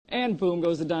And boom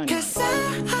goes the dynamite. 'Cause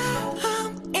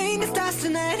I'm in the stars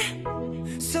tonight.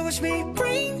 So watch me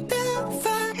bring the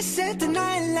fire, set the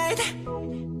night light.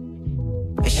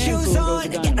 Shoes on,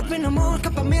 get up in the morning,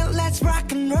 cup of milk, let's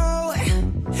rock and roll.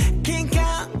 Kink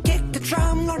out, kick the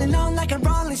drum, rolling on like a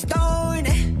rolling stone.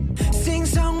 Sing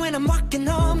song when I'm walking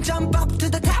home, jump up to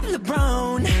the top of the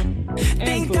brown.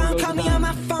 Ding dong, call me on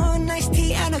my phone, nice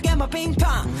tea, and I'll get my ping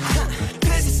pong.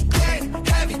 This is getting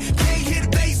heavy, can't hear the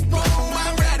bass, boom,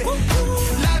 I'm ready.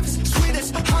 Life is sweet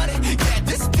as honey, yeah,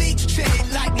 this beat shit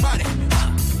like money.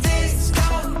 This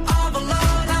don't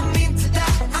overload, I'm into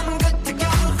that, I'm good to go,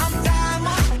 I'm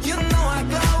diamond, you know I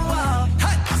glow.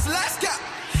 Hey, so let's go.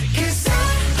 'Cause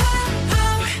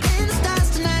I'm in the stars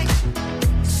tonight,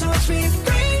 so watch me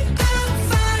bring the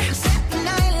fire, set the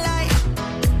night light.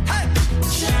 Hey,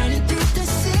 shining through the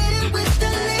city with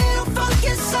a little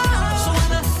funky soul. So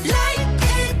I'ma light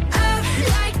it up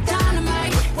like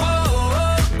dynamite.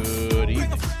 Whoa. Good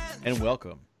evening, and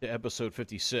welcome to episode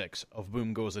 56 of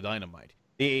Boom Goes the Dynamite,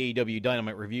 the AEW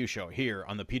Dynamite review show here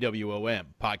on the PWOM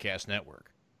Podcast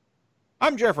Network.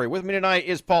 I'm Jeffrey. With me tonight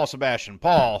is Paul Sebastian.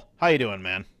 Paul, how you doing,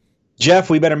 man? Jeff,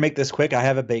 we better make this quick. I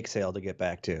have a bake sale to get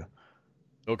back to.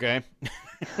 Okay.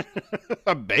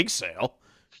 A bake sale?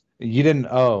 You didn't?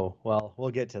 Oh, well, we'll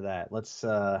get to that. Let's.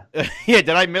 Yeah, did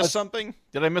I miss something?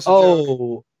 Did I miss a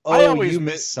joke? I always you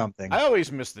miss- missed something. I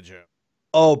always miss the joke.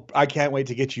 Oh, I can't wait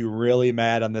to get you really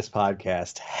mad on this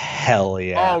podcast. Hell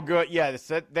yeah! Oh, good. Yeah,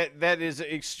 that is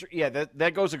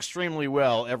that goes extremely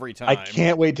well every time. I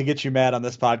can't wait to get you mad on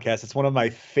this podcast. It's one of my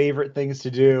favorite things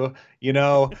to do. You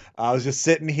know, I was just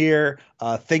sitting here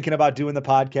thinking about doing the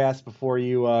podcast before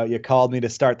you called me to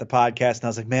start the podcast, and I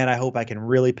was like, man, I hope I can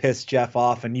really piss Jeff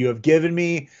off. And you have given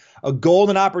me a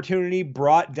golden opportunity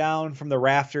brought down from the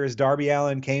rafters. Darby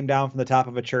Allin came down from the top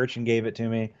of a church and gave it to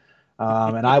me.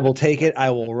 And I will take it. I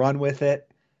will run with it,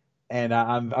 and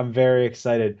I'm very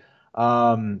excited.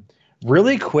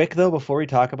 Really quick though, before we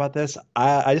talk about this,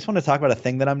 I just want to talk about a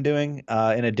thing that I'm doing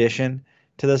in addition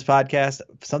to this podcast.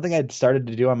 Something I started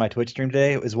to do on my Twitch stream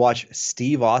today was watch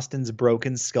Steve Austin's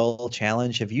Broken Skull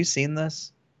Challenge. Have you seen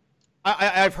this?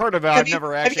 I've heard about it. I've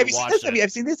never actually watched it. Have you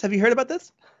seen this? Have you heard about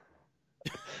this?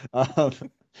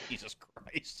 Jesus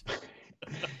Christ.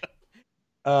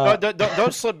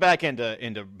 Don't slip back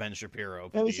into Ben Shapiro.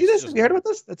 Have you seen this? Have you heard about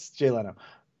this? That's Jay Leno.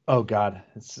 Oh God.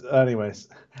 Anyways,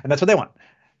 and that's what they want.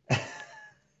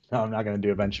 No, I'm not gonna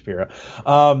do a Ben Shapiro.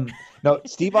 No,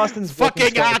 Steve Austin's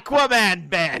fucking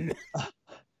Aquaman, Ben.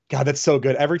 God, that's so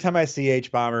good. Every time I see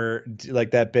H Bomber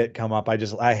like that bit come up,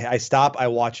 I stop, I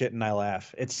watch it, and I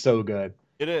laugh. It's so good.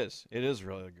 It is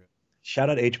really good.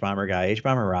 Shout out H Bomber guy. H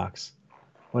Bomber rocks.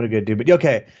 What a good dude. But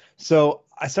okay, so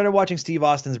I started watching Steve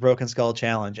Austin's Broken Skull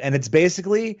Challenge, and it's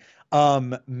basically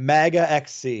MAGA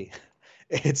XC.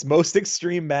 It's most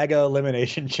extreme MAGA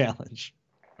elimination challenge.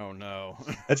 Oh no.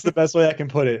 That's the best way I can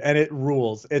put it, and it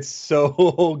rules. It's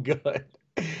so good.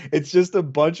 It's just a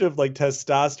bunch of like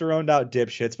testosteroned out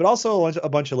dipshits, but also a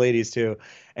bunch of ladies too.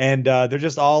 And they're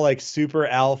just all like super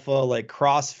alpha, like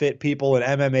CrossFit people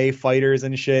and MMA fighters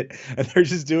and shit. And they're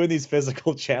just doing these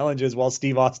physical challenges while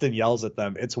Steve Austin yells at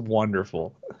them. It's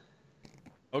wonderful.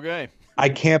 Okay. I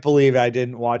can't believe I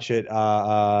didn't watch it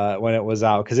when it was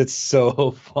out because it's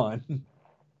so fun.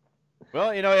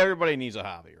 Well, you know, everybody needs a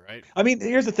hobby, right? I mean,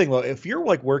 here's the thing, though. If you're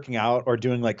like working out or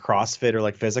doing like CrossFit or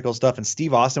like physical stuff and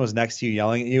Steve Austin was next to you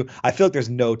yelling at you, I feel like there's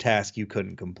no task you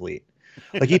couldn't complete.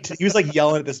 Like he was like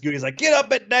yelling at this dude. He's like, get up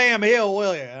that damn hill,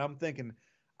 will you? And I'm thinking,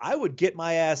 I would get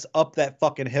my ass up that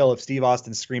fucking hill if Steve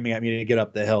Austin's screaming at me to get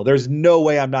up the hill. There's no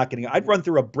way I'm not getting. I'd run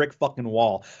through a brick fucking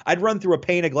wall. I'd run through a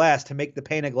pane of glass to make the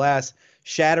pane of glass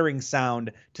shattering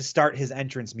sound to start his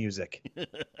entrance music.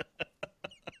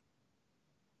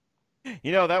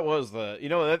 You know, that was the, you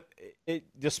know, that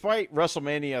despite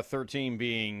WrestleMania 13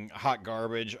 being hot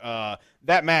garbage,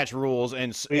 that match rules,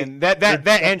 and that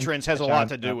entrance has a lot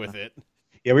to do with it.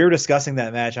 Yeah, we were discussing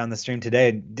that match on the stream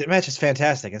today. The match is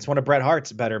fantastic. It's one of Bret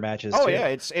Hart's better matches. Oh, too. yeah,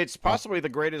 it's possibly the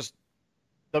greatest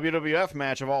WWF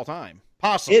match of all time.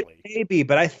 Possibly. It may be,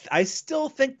 but I still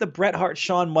think the Bret Hart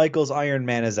Shawn Michaels Iron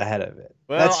Man is ahead of it.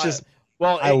 Well, that's just.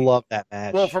 I love that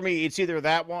match. Well, for me, it's either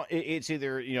that one. It's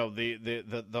either, you know,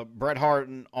 the Bret Hart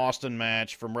and Austin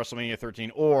match from WrestleMania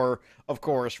 13, or of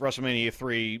course WrestleMania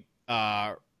 3,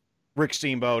 Rick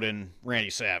Steamboat and Randy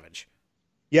Savage.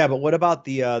 Yeah, but what about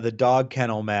the dog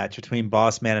kennel match between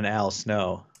Boss Man and Al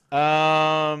Snow?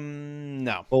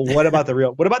 No. Well, what about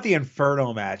the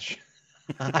Inferno match?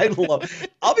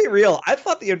 I'll be real. I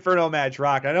thought the Inferno match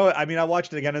rocked. I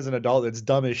watched it again as an adult. It's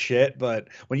dumb as shit. But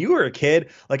when you were a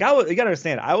kid, like you gotta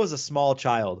understand, I was a small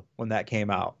child when that came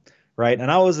out. right?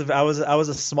 And I was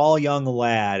a small young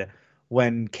lad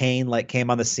when Kane like came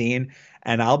on the scene,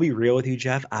 and I'll be real with you,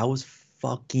 Jeff, I was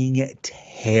fucking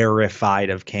terrified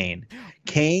of Kane.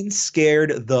 Kane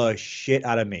scared the shit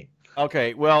out of me.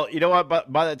 Okay, well, you know what?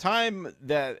 But by the time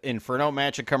that Inferno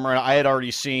match had come around, I had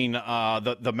already seen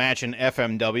the match in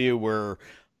FMW where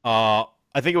I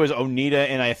think it was Onita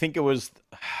and I think it was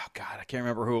God, I can't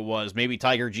remember who it was. Maybe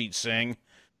Tiger Jeet Singh.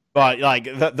 But like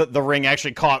the ring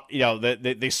actually caught,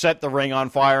 they set the ring on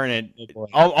fire and it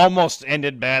almost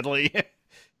ended badly.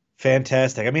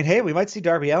 Fantastic. I mean, hey, we might see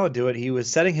Darby Allin do it. He was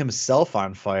setting himself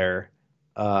on fire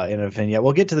in a vignette.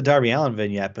 We'll get to the Darby Allin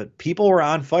vignette, but people were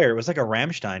on fire. It was like a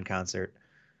Rammstein concert.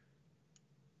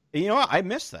 You know what? I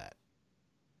missed that.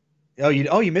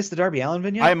 You missed the Darby Allin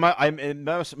vignette?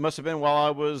 It must have been while I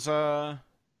was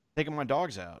taking my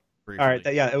dogs out. Briefly. All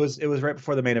right, it was right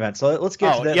before the main event. So let's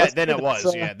get to that. Yeah, then it was.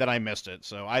 Then I missed it.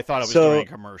 So I thought it was during a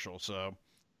commercial.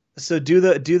 So do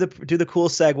the cool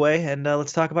segue and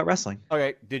let's talk about wrestling.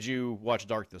 Okay, did you watch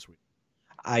Dark this week?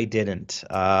 I didn't.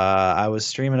 I was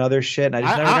streaming other shit, and I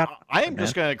just never got. I am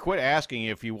just gonna quit asking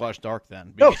if you watched Dark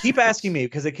then. No, keep asking me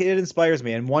because it inspires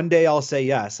me, and one day I'll say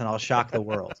yes, and I'll shock the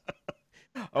world.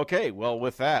 Okay, well,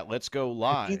 with that, let's go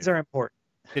live. These are important.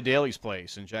 To Daly's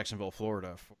Place in Jacksonville,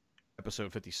 Florida, for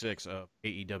episode 56 of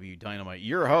AEW Dynamite.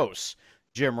 Your hosts,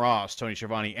 Jim Ross, Tony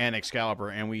Schiavone, and Excalibur,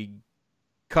 and we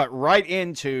cut right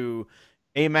into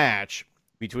a match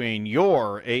between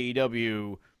your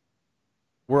AEW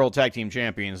World Tag Team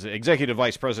Champions, the Executive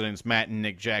Vice Presidents Matt and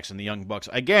Nick Jackson, the Young Bucks,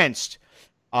 against,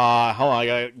 hold on, I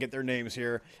gotta get their names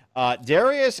here,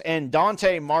 Darius and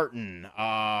Dante Martin,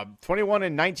 21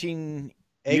 and 19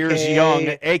 years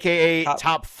young, a.k.a.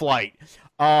 Top Flight.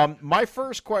 My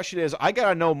first question is, I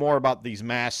gotta know more about these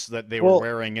masks that they were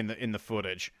wearing in the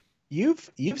footage.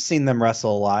 You've seen them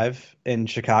wrestle live in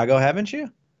Chicago, haven't you?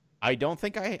 I don't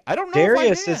think I don't know.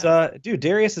 Darius is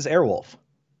Darius is Airwolf.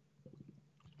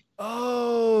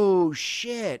 Oh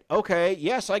shit. Okay.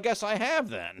 Yes, I guess I have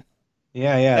then.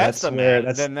 Yeah. That's the mask.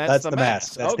 That's the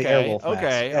mask. That's okay. the Airwolf mask.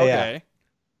 Okay.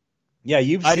 Yeah,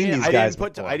 you've seen these guys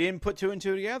before. I didn't put two and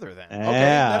two together then. Okay,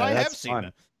 yeah, then I have seen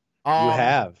them. You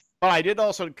have. But I did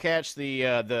also catch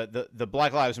the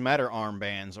Black Lives Matter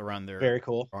armbands around their very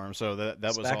cool arms, so that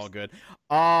was all good.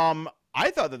 I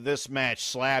thought that this match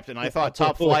slapped, and I thought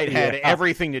Top Flight had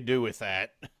everything to do with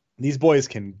that. These boys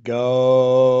can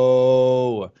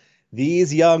go.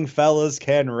 These young fellas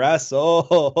can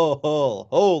wrestle.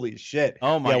 Holy shit.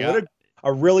 Oh my God. What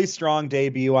a really strong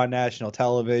debut on national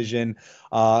television.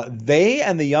 They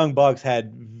and the Young Bucks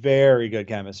had very good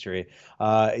chemistry.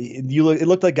 It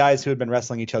looked like guys who had been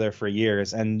wrestling each other for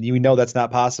years, and you know that's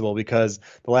not possible because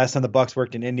the last time the Bucks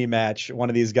worked an indie match, one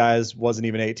of these guys wasn't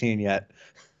even 18 yet.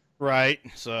 Right.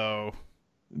 So,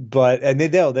 but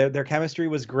their chemistry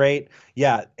was great.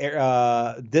 Yeah.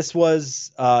 This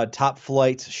was Top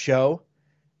Flight's show.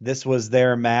 This was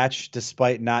their match,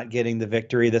 despite not getting the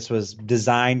victory. This was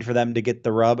designed for them to get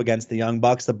the rub against the Young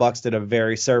Bucks. The Bucks did a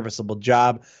very serviceable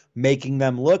job making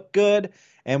them look good,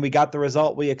 and we got the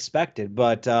result we expected.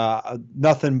 But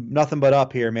nothing but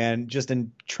up here, man. Just a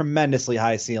tremendously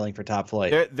high ceiling for Top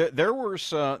Flight. There was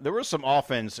some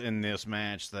offense in this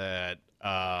match that.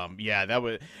 That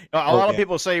was a lot of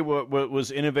people say what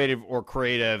was innovative or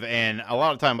creative, and a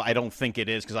lot of time I don't think it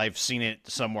is because I've seen it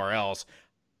somewhere else.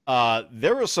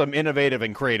 There was some innovative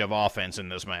and creative offense in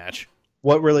this match.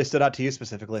 What really stood out to you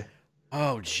specifically?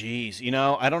 Oh, geez.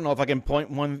 I don't know if I can point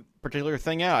one particular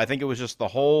thing out. I think it was just the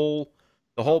whole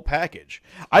package.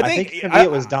 I think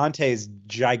it was Dante's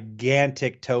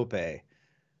gigantic tope.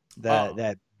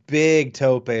 That big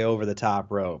tope over the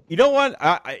top rope. You know what?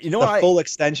 The full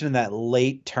extension and that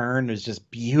late turn was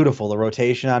just beautiful. The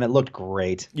rotation on it looked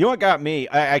great. You know what got me?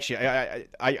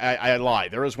 I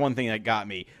lied. There was one thing that got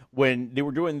me when they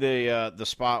were doing the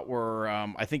spot where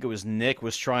I think it was Nick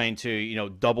was trying to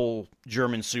double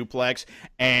German suplex,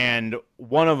 and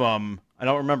one of them I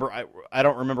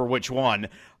don't remember which one.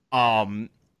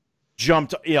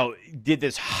 Jumped, did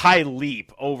this high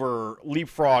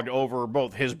leapfrog over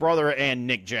both his brother and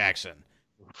Nick Jackson.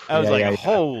 I was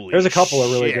holy There's a couple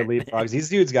of really shit. good leapfrogs. These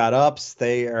dudes got ups.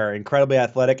 They are incredibly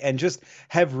athletic and just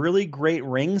have really great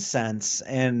ring sense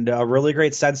and a really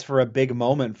great sense for a big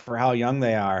moment for how young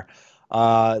they are.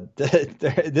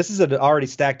 This is an already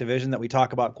stacked division that we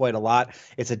talk about quite a lot.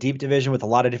 It's a deep division with a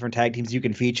lot of different tag teams you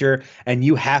can feature, and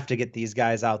you have to get these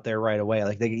guys out there right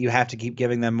away. You have to keep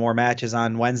giving them more matches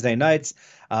on Wednesday nights,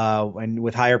 and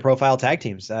with higher profile tag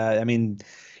teams.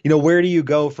 Where do you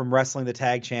go from wrestling the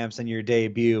tag champs in your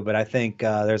debut? But I think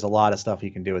there's a lot of stuff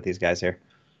you can do with these guys here.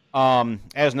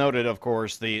 As noted, of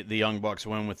course, the Young Bucks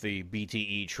win with the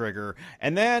BTE trigger,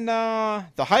 and then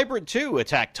the Hybrid 2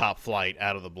 attacked Top Flight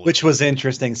out of the blue, which was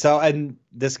interesting. So, and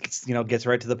this gets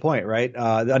right to the point, right?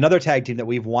 Another tag team that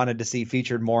we've wanted to see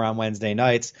featured more on Wednesday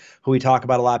nights, who we talk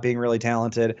about a lot being really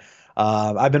talented.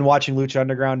 I've been watching Lucha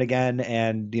Underground again,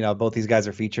 and both these guys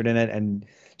are featured in it, and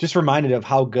just reminded of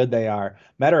how good they are.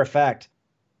 Matter of fact,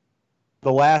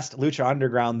 the last Lucha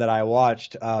Underground that I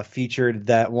watched featured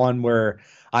that one where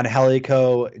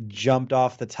Angelico jumped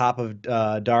off the top of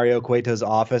Dario Cueto's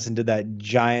office and did that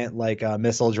giant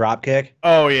missile drop kick.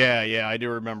 Oh yeah, I do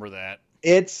remember that.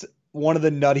 It's one of the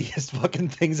nuttiest fucking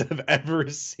things I've ever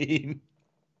seen.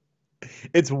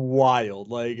 It's wild.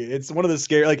 It's one of the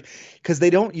scary, because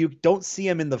you don't see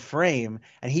him in the frame,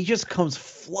 and he just comes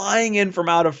flying in from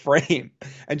out of frame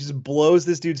and just blows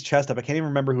this dude's chest up. I can't even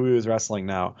remember who he was wrestling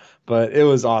now, but it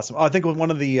was awesome. Oh, I think it was one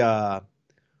of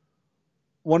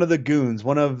the goons,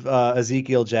 one of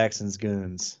Ezekiel Jackson's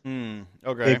goons.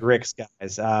 Okay. Big Rick's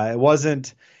guys. It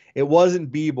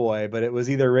wasn't B-Boy, but it was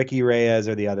either Ricky Reyes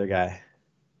or the other guy.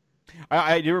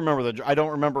 I do remember I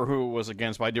don't remember who it was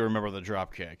against, but I do remember the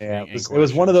drop kick. Yeah, it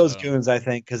was one of those goons, I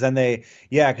think, because then they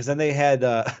had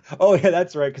oh yeah,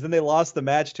 that's right, because then they lost the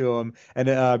match to him,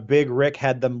 and Big Rick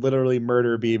had them literally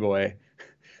murder B-Boy.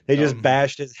 They just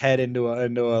bashed his head into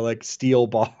a steel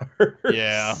bar.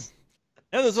 Yeah.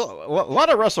 Yeah, there's a lot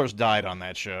of wrestlers died on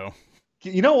that show.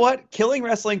 You know what? Killing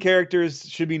wrestling characters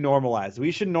should be normalized.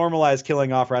 We should normalize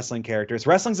killing off wrestling characters.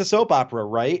 Wrestling's a soap opera,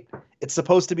 right? It's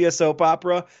supposed to be a soap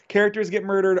opera. Characters get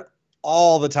murdered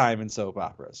all the time in soap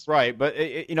operas. Right, but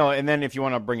and then if you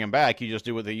want to bring them back, you just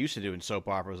do what they used to do in soap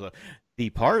operas. The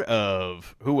part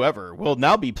of whoever will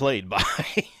now be played by.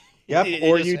 Yep,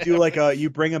 or you do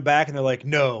you bring them back and they're like,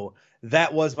 no,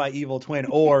 that was my evil twin,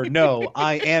 or no,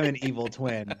 I am an evil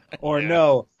twin, or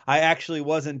no, I actually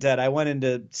wasn't dead. I went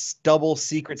into double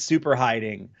secret super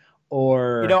hiding,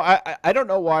 or I don't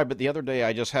know why, but the other day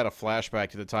I just had a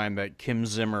flashback to the time that Kim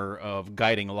Zimmer of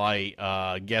Guiding Light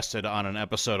guested on an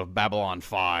episode of Babylon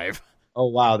 5. Oh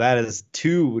wow, that is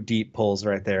two deep pulls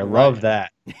right there. Right. Love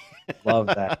that. Love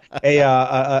that. Hey,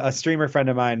 a streamer friend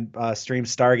of mine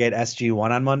streams Stargate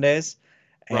SG-1 on Mondays.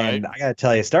 And I gotta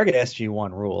tell you, Stargate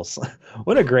SG-1 rules.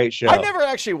 What a great show! I never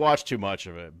actually watched too much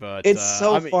of it, but it's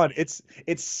so fun. It's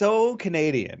so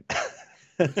Canadian,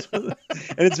 and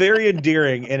it's very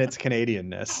endearing in its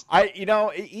Canadianness.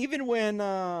 Even when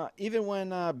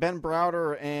Ben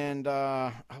Browder and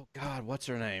oh God, what's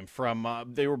her name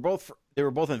from? They were both in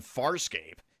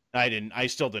Farscape. I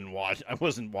still didn't watch. I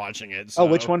wasn't watching it. So. Oh,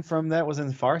 which one from that was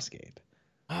in Farscape?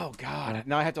 Oh God,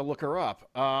 now I have to look her up.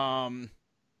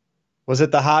 Was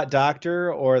it the hot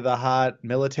doctor or the hot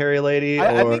military lady?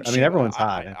 I mean, everyone's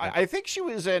hot. I think she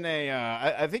was in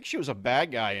I think she was a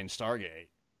bad guy in Stargate.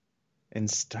 In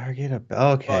Stargate,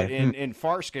 okay. In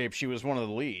Farscape, she was one of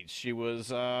the leads. She was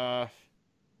one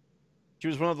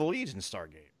of the leads in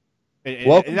Stargate.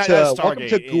 Welcome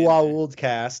to Gua'uld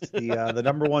Cast, the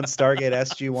number one Stargate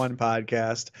SG-1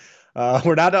 podcast.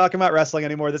 We're not talking about wrestling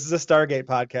anymore. This is a Stargate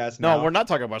podcast now. No, we're not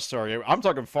talking about Stargate. I'm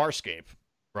talking Farscape,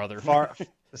 brother.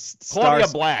 Claudia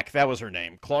Black, that was her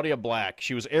name. Claudia Black.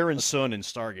 She was Aaron Sun in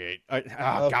Stargate.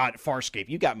 God, Farscape.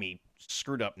 You got me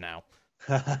screwed up now.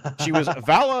 She was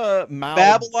Vala Mal.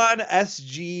 Babylon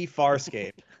SG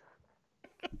Farscape.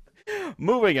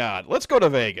 Moving on. Let's go to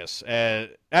Vegas.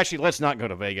 Actually, let's not go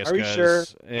to Vegas. Are you sure?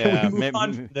 Yeah, Can we move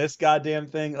on from this goddamn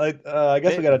thing? I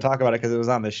guess we got to talk about it because it was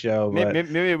on the show. But...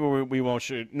 Maybe we won't.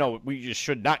 We just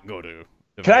should not go to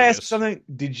Can Vegas. I ask something?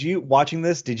 Did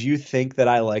you think that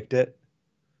I liked it?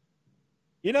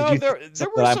 There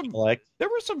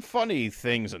were some funny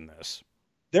things in this.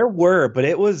 There were, but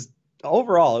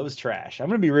overall it was trash. I'm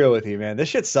gonna be real with you, man. This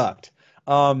shit sucked.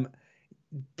 I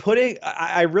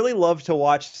really love to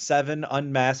watch 7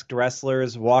 unmasked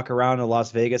wrestlers walk around a Las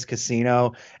Vegas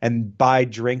casino and buy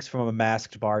drinks from a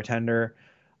masked bartender.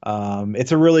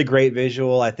 It's a really great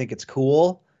visual. I think it's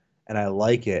cool, and I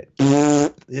like it.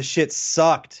 This shit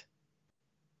sucked.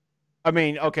 I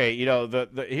mean, okay,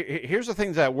 here's the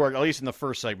things that work, at least in the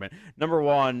first segment. Number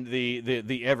one, the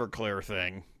Everclear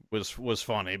thing was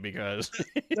funny because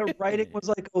the writing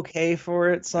was okay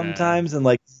for it sometimes,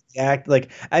 and act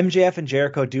like MJF and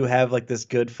Jericho do have this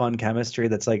good fun chemistry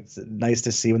that's nice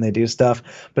to see when they do stuff.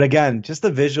 But again, just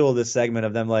the visual of this segment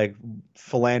of them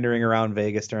philandering around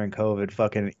Vegas during COVID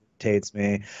fucking irritates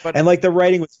me. And the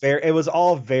writing was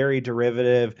all very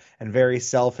derivative and very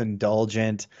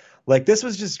self-indulgent. This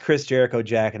was just Chris Jericho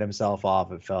jacking himself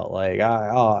off. It felt like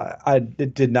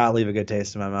it did not leave a good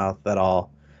taste in my mouth at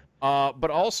all. But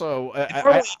also, it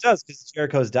probably does because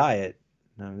Jericho's diet.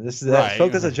 This is right.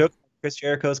 That's a joke. Chris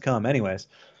Jericho's come, anyways.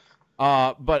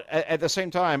 But at the same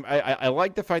time, I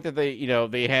like the fact that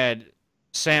they had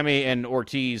Sammy and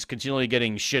Ortiz continually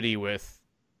getting shitty with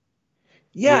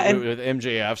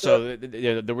MJF. So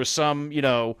there was some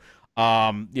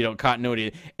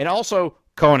continuity, and also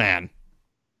Conan.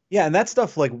 Yeah, and that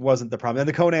stuff like wasn't the problem. And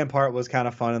the Conan part was kind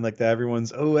of fun, and like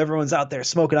everyone's out there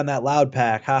smoking on that loud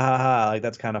pack, ha ha ha. Like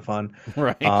that's kind of fun,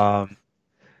 right?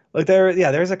 Like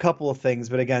there's a couple of things,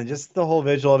 but again, just the whole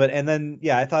visual of it, and then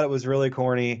I thought it was really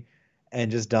corny and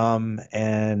just dumb,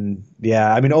 and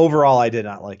I mean overall, I did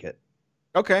not like it.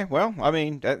 Okay, well, I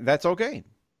mean that's okay.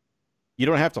 You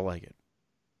don't have to like it.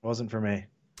 It wasn't for me.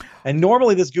 And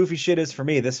normally this goofy shit is for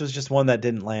me. This was just one that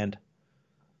didn't land.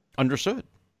 Understood.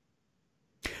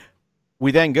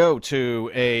 We then go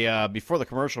to before the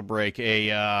commercial break,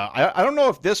 I don't know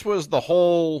if this was the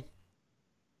whole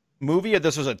movie or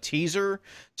this was a teaser.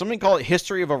 Something called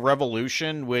History of a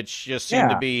Revolution, which just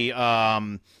seemed to be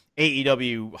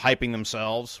AEW hyping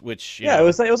themselves, which it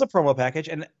was a promo package,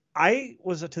 and I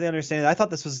was to the understanding I thought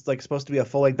this was like supposed to be a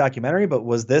full-length documentary, but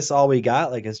was this all we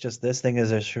got? Like it's just this thing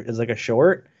is like a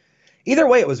short. Either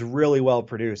way, it was really well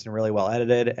produced and really well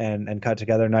edited and cut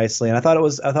together nicely, and I thought it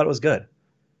was good.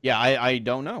 Yeah, I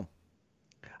don't know.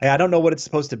 I don't know what it's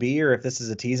supposed to be or if this is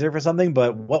a teaser for something,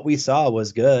 but what we saw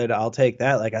was good. I'll take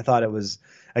that. Like I thought it was,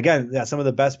 again, some of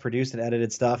the best produced and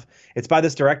edited stuff. It's by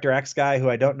this Director X guy who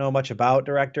I don't know much about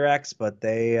Director X, but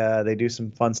they do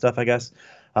some fun stuff, I guess.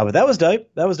 But that was dope.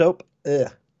 That was dope. Ugh.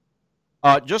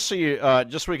 Just so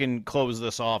we can close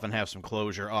this off and have some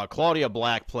closure. Claudia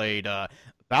Black played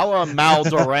Bala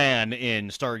Maldoran in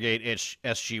Stargate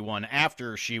SG-1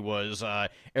 after she was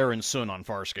Aaron Sun on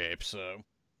Farscape. So,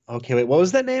 okay, wait, what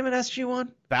was that name in SG-1?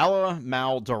 Bala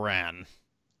Maldoran.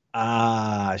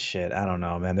 Ah, shit, I don't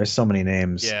know, man. There's so many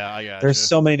names. Yeah, I got There's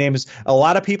so many names. A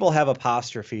lot of people have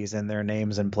apostrophes in their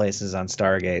names and places on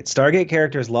Stargate. Stargate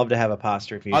characters love to have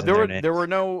apostrophes in their names. There were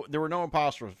no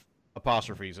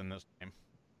apostrophes in this game.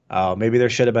 Oh, maybe there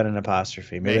should have been an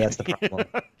apostrophe. Maybe that's the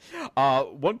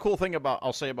problem. One cool thing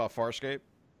I'll say about Farscape,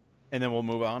 and then we'll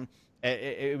move on.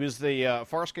 It was the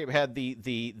Farscape had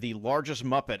the largest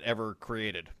Muppet ever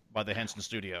created by the Henson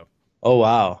Studio. Oh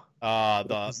wow!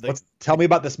 Tell me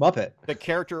about this Muppet. The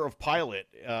character of Pilot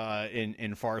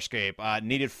in Farscape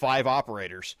needed 5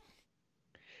 operators.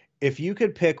 If you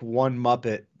could pick one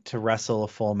Muppet to wrestle a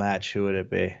full match, who would it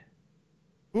be?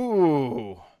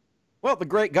 Ooh. Well, the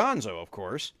Great Gonzo, of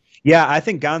course. Yeah, I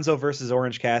think Gonzo versus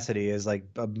Orange Cassidy is like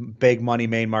a big money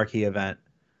main marquee event.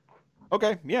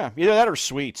 Okay, yeah. Either that or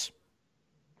Sweets.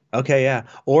 Okay, yeah.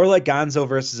 Or like Gonzo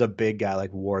versus a big guy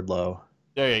like Wardlow.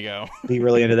 There you go. Be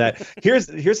really into that. Here's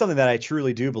something that I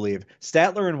truly do believe.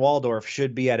 Statler and Waldorf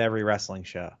should be at every wrestling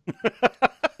show.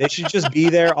 They should just be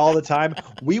there all the time.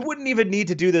 We wouldn't even need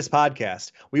to do this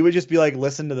podcast. We would just be like,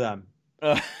 listen to them.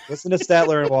 Listen to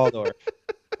Statler and Waldorf.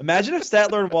 Imagine if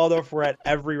Statler and Waldorf were at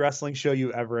every wrestling show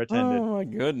you ever attended. Oh, my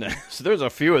goodness. There's a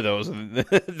few of those.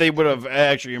 They would have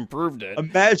actually improved it.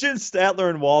 Imagine Statler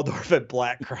and Waldorf at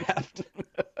Blackcraft.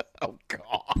 Oh,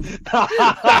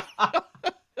 God.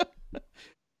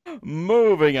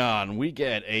 Moving on, we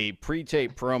get a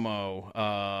pre-tape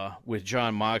promo with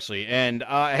Jon Moxley. And,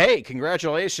 hey,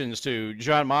 congratulations to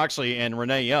Jon Moxley and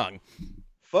Renee Young.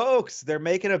 Folks, they're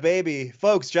making a baby.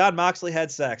 Folks, Jon Moxley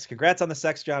had sex. Congrats on the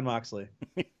sex, Jon Moxley.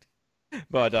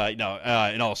 But no,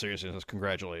 in all seriousness,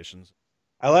 congratulations.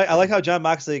 I like how Jon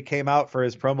Moxley came out for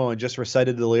his promo and just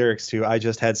recited the lyrics to "I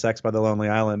Just Had Sex by the Lonely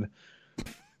Island."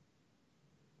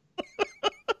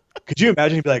 Could you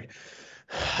imagine? He'd be like,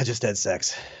 "I just had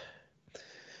sex,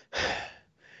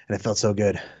 and it felt so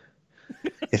good.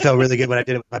 It felt really good when I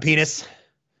did it with my penis."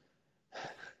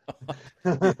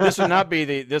 This would not be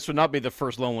the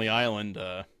first Lonely Island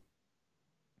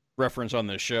reference on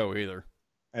this show either.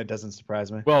 It doesn't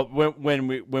surprise me. Well, when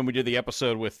we did the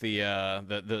episode with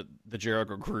the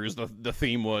Jericho Cruise, the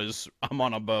theme was "I'm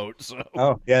on a boat." So.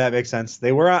 Oh yeah, that makes sense.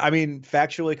 They were, I mean,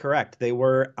 factually correct. They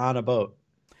were on a boat.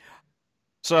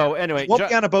 So anyway, won't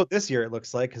be on a boat this year. It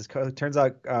looks like because it turns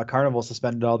out Carnival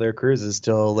suspended all their cruises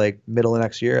till like middle of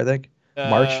next year. I think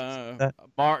March.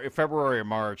 February or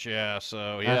March, yeah.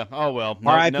 So yeah. Oh well.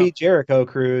 R.I.P. Jericho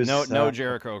Cruise. No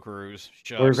Jericho Cruise.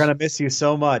 Shucks. We're gonna miss you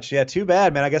so much. Yeah, too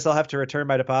bad, man. I guess I'll have to return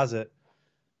my deposit.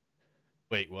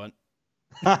 Wait, what?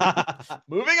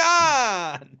 Moving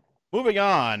on. Moving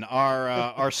on.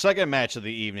 Our second match of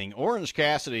the evening: Orange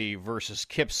Cassidy versus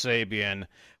Kip Sabian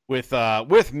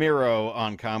with Miro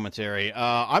on commentary.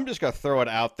 I'm just gonna throw it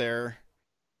out there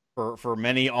for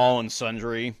many, all and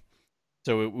sundry.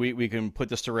 So we can put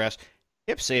this to rest.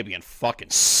 Kip Sabian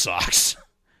fucking sucks.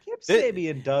 Kip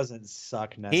Sabian doesn't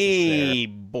suck necessarily. He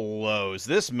blows.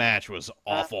 This match was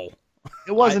awful.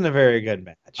 It wasn't a very good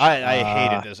match. I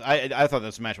hated this. I thought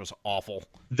this match was awful.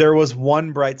 There was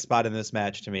one bright spot in this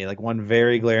match to me, like one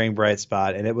very glaring bright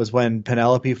spot, and it was when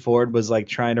Penelope Ford was like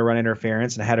trying to run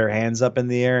interference and had her hands up in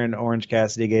the air, and Orange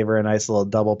Cassidy gave her a nice little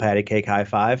double patty cake high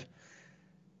five.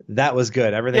 That was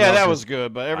good. Everything else that was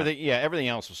good, but everything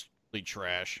else was complete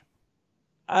trash.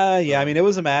 Yeah, I mean, it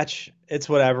was a match. It's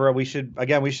whatever. We should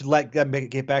let them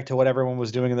get back to what everyone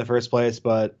was doing in the first place,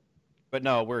 but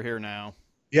no, we're here now.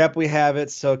 Yep, we have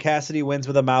it. So Cassidy wins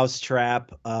with a mouse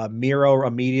trap. Miro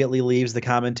immediately leaves the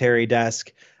commentary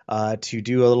desk to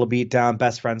do a little beatdown.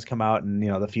 Best friends come out, and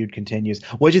the feud continues.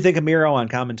 What'd you think of Miro on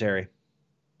commentary?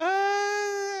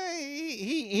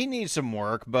 He needs some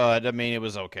work, but I mean, it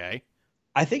was okay.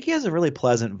 I think he has a really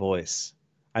pleasant voice.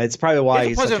 It's probably why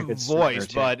he's such a good voice,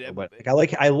 but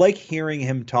like, I like hearing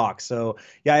him talk. So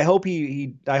yeah, I hope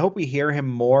we hear him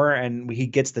more and he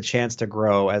gets the chance to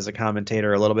grow as a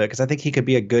commentator a little bit, because I think he could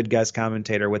be a good guest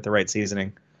commentator with the right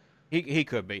seasoning. He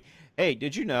could be. Hey,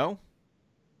 did you know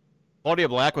Claudia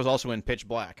Black was also in Pitch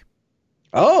Black?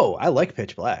 Oh, I like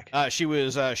Pitch Black. She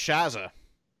was Shaza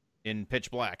in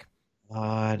Pitch Black.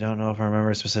 I don't know if I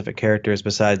remember specific characters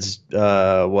besides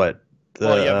what.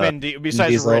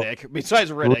 Besides Riddick.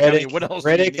 Besides Riddick, I mean, what else?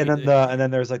 Riddick, and then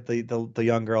there's like the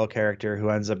young girl character who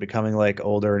ends up becoming like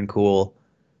older and cool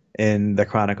in the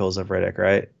Chronicles of Riddick,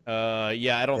 right?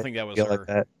 Yeah, I don't think that was her. Like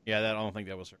that. Yeah, I don't think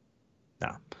that was her.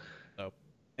 No. So,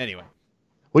 anyway,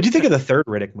 what do you think of the third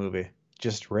Riddick movie?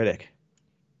 Just Riddick.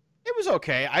 It was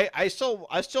okay. I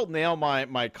still nail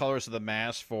my Colors of the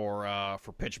Mask for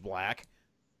Pitch Black.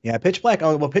 Yeah, Pitch Black.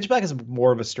 Oh well, Pitch Black is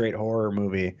more of a straight horror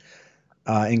movie.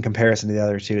 In comparison to the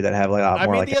other two that have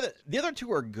like the other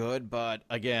two are good, but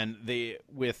again,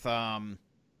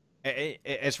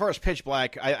 as far as Pitch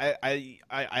Black,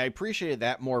 I appreciated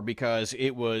that more because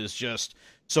it was just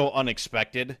so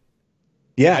unexpected.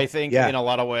 Yeah, I think in a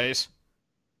lot of ways.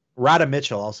 Radha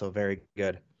Mitchell also very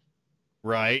good.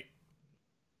 Right.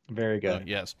 Very good.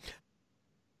 Yes.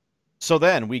 So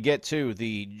then we get to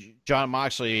the Jon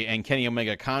Moxley and Kenny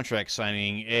Omega contract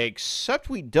signing, except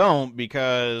we don't,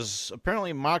 because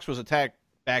apparently Mox was attacked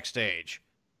backstage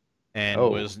and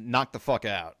was knocked the fuck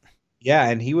out. Yeah,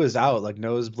 and he was out, like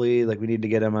nosebleed, like we need to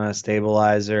get him on a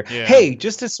stabilizer. Yeah. Hey,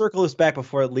 just to circle this back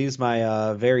before it leaves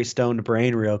my very stoned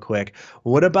brain real quick,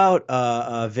 what about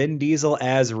Vin Diesel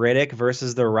as Riddick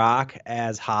versus The Rock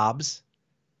as Hobbs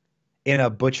in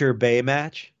a Butcher Bay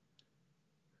match?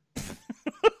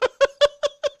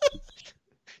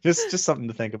 Just something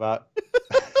to think about.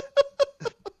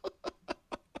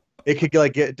 It could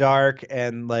like get dark,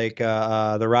 and like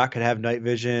The Rock could have night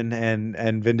vision,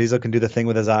 and Vin Diesel can do the thing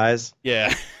with his eyes.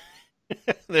 Yeah,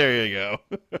 there you go.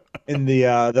 In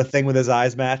the thing with his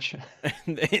eyes match.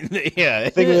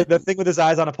 Yeah, the thing with his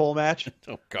eyes on a pole match.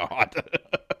 Oh God.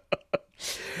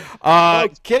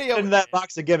 Kenny, into that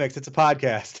box of gimmicks. It's a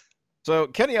podcast. So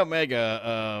Kenny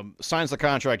Omega signs the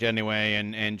contract anyway,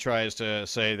 and tries to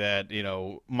say that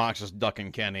Mox is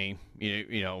ducking Kenny.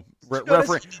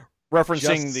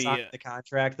 Referencing the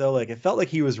contract though. Like it felt like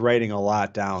he was writing a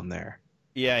lot down there.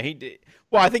 Yeah, he did.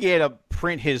 Well, I think he had to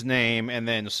print his name and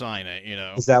then sign it.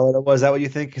 Is that what it was? Is that what you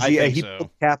think? Because he so. pulled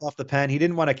the cap off the pen. He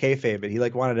didn't want to kayfabe it. He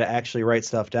wanted to actually write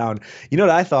stuff down. You know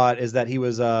what I thought is that he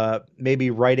was maybe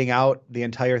writing out the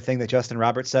entire thing that Justin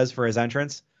Roberts says for his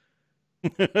entrance.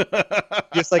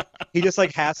 he just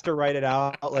has to write it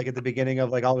out like at the beginning of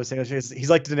like all of his signatures.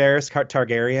 He's like Daenerys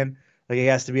Targaryen, like he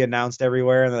has to be announced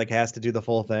everywhere and like has to do the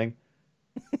full thing.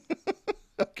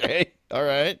 Okay, all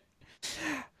right,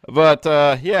 but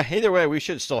yeah, either way, we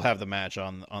should still have the match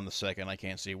on the second. I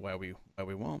can't see why we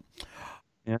won't.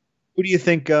 Yeah, who do you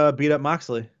think beat up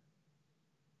Moxley?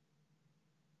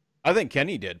 I think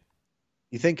Kenny did.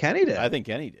 You think Kenny did? I think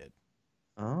Kenny did.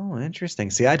 Oh, interesting.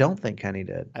 See, I don't think Kenny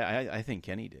did. I think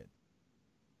Kenny did.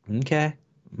 Okay.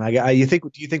 My guy, do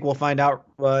you think we'll find out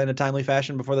in a timely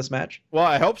fashion before this match? Well,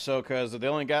 I hope so, because they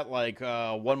only got like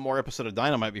one more episode of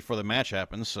Dynamite before the match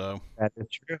happens. So that is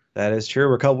true. That is true.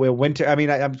 We're winter. I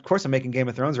mean, of course, I'm making Game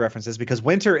of Thrones references because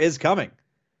winter is coming.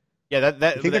 Yeah,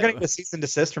 you think they're going to get a cease and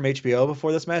desist from HBO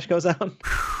before this match goes on?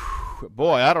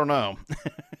 Boy, I don't know.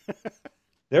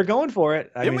 They're going for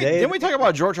it. Didn't we talk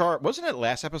about George R. Wasn't it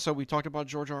last episode we talked about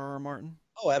George R. Martin?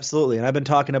 Oh, absolutely. And I've been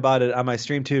talking about it on my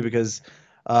stream too because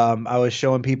I was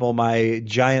showing people my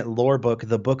giant lore book,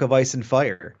 The Book of Ice and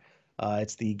Fire.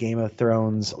 It's the Game of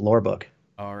Thrones lore book.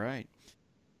 All right.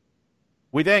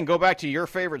 We then go back to your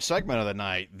favorite segment of the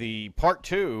night, the part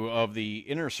 2 of the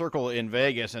Inner Circle in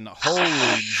Vegas. And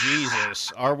holy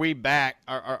Jesus, are we back?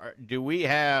 Do we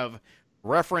have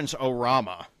reference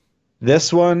Orama?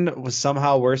 This one was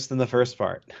somehow worse than the first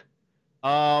part. No,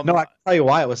 I can tell you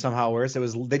why it was somehow worse. It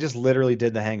was they just literally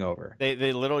did The Hangover. They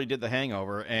literally did The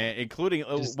Hangover, and including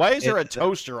Just- why is there a it-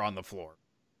 toaster on the floor?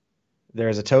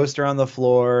 There's a toaster on the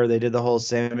floor. They did the whole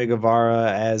Sammy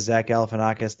Guevara as Zach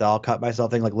Galifianakis, the I'll cut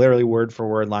myself thing, like literally word for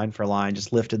word, line for line,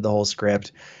 just lifted the whole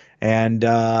script, and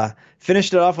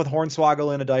finished it off with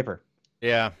Hornswoggle in a diaper.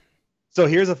 Yeah. So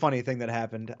here's a funny thing that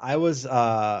happened. I was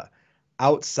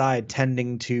outside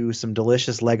tending to some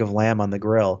delicious leg of lamb on the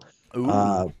grill. Ooh.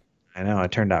 I know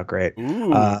it turned out great.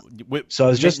 Ooh. So I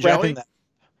was just mint jelly? wrapping that.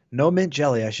 No mint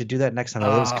jelly. I should do that next time.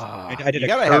 I did you a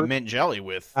gotta curry. have mint jelly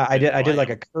with. I did lamb. like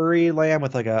a curry lamb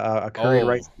with like a curry Oh.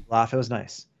 rice pilaf. It was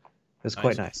nice. It was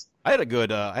quite nice. I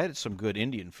had some good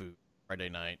Indian food Friday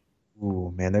night.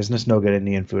 Ooh man, there's just no good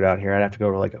Indian food out here. I'd have to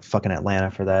go to like a fucking Atlanta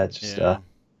for that. It's just Yeah. one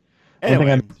thing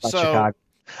Anyway, I miss about so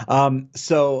Chicago.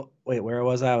 So wait, where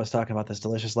was I? I was talking about this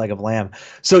delicious leg of lamb.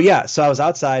 So yeah, so I was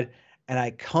outside and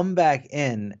I come back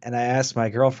in and I asked my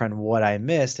girlfriend what I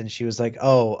missed, and she was like,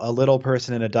 "Oh, a little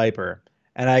person in a diaper."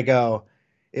 And I go,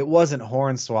 "It wasn't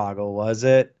Hornswoggle, was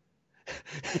it?"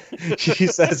 She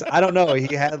says, "I don't know.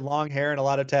 He had long hair and a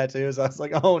lot of tattoos." I was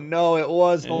like, "Oh no, it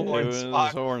was it was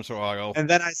Hornswoggle." Hornswoggle. And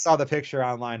then I saw the picture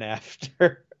online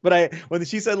after. But when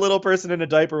she said little person in a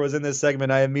diaper was in this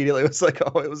segment, I immediately was like,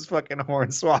 "Oh, it was fucking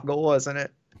Hornswoggle, wasn't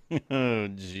it?" Oh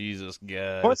Jesus,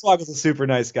 God. Hornswoggle's a super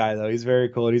nice guy, though. He's very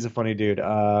cool. He's a funny dude.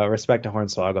 Respect to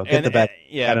Hornswoggle. Get And- the bet.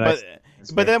 yeah, Had a nice-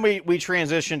 but then we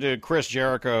transitioned to Chris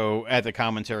Jericho at the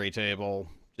commentary table,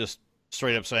 just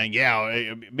straight up saying,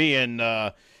 "Yeah, me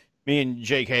and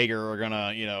Jake Hager are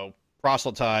gonna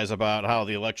proselytize about how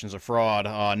the election's a fraud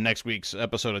on next week's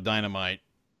episode of Dynamite."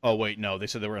 Oh wait, no, they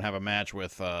said they were gonna have a match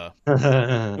with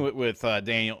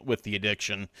Daniel with the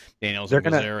Addiction, Daniels and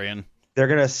Kazarian. They're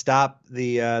gonna stop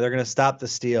the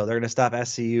steal. They're gonna stop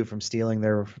SCU from stealing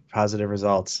their positive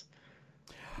results.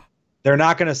 They're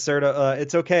not gonna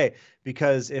it's okay,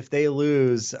 because if they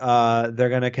lose, they're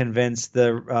gonna convince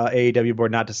the AEW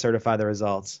board not to certify the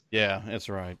results. Yeah, that's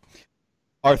right.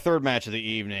 Our third match of the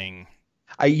evening.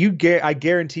 I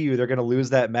guarantee you they're gonna lose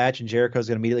that match, and Jericho's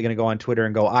immediately gonna go on Twitter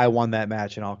and go, "I won that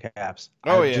match" in all caps.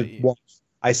 Oh yeah.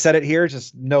 I said it here.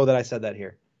 Just know that I said that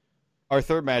here. Our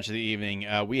third match of the evening,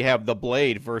 we have The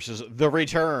Blade versus the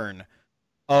return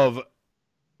of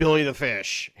Billy the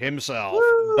Fish himself,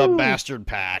 Woo! the Bastard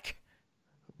Pack.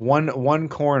 One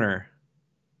corner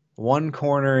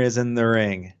is in the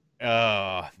ring.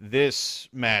 This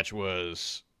match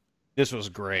was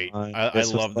great. I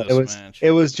This was- love this match.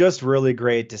 It was just really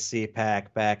great to see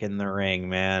Pac back in the ring,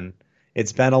 man.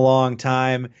 It's been a long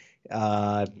time.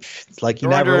 It's like he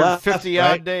never left. 50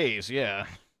 right? odd days, yeah.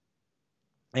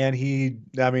 And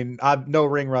no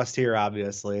ring rust here,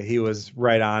 obviously. He was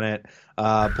right on it.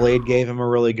 Blade gave him a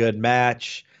really good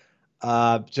match.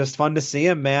 Just fun to see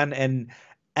him, man. And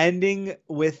ending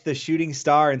with the shooting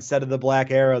star instead of the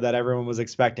black arrow that everyone was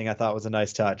expecting, I thought was a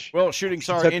nice touch. Well, shooting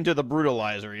star into the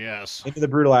brutalizer, yes. Into the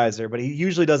brutalizer, but he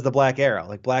usually does the black arrow,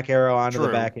 like black arrow onto the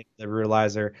back end of the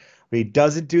brutalizer. But he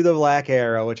doesn't do the black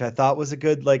arrow, which I thought was a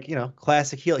good,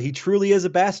 classic heel. He truly is a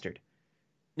bastard.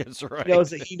 That's right.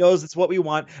 He knows it's what we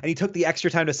want, and he took the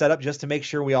extra time to set up just to make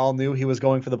sure we all knew he was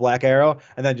going for the black arrow,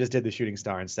 and then just did the shooting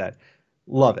star instead.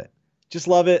 Love it. Just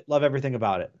love it. Love everything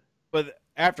about it. But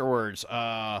afterwards,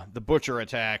 the Butcher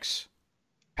attacks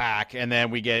Pac, and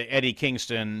then we get Eddie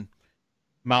Kingston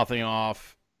mouthing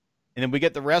off, and then we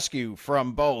get the rescue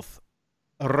from both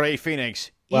Rey Fenix.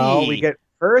 Well, we get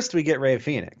Rey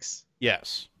Fenix.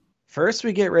 Yes. First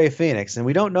we get Rey Fenix, and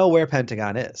we don't know where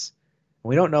Pentagon is.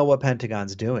 We don't know what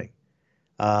Pentagon's doing.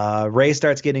 Rey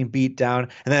starts getting beat down,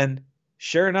 and then,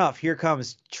 sure enough, here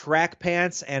comes track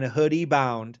pants and a hoodie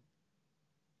bound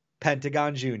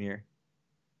Pentagon Jr.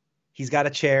 He's got a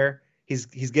chair. He's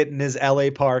getting his LA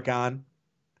Park on.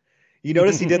 You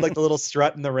notice he did like the little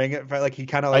strut in the ring, like he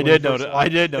kind of. I did notice.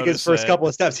 Like his first couple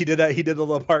of steps, he did that. He did the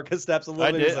little park steps a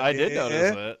little bit. I did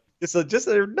notice that. Just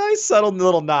a nice subtle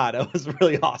little nod. It was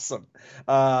really awesome.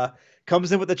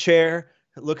 Comes in with a chair,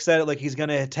 looks at it like he's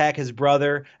gonna attack his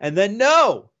brother, and then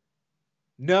no,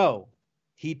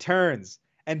 he turns,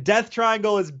 and Death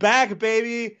Triangle is back,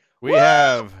 baby. We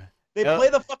have. They play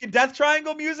the fucking Death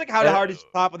Triangle music. How hard did you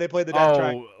pop when they played the Death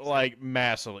Triangle? Oh, like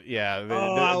massively, yeah.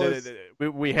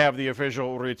 We have the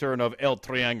official return of El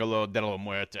Triangolo de la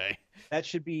Muerte. That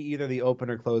should be either the open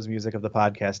or close music of the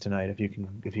podcast tonight, if you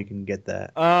can get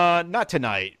that. Not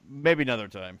tonight. Maybe another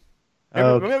time.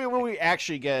 Maybe when we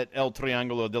actually get El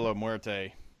Triangolo de la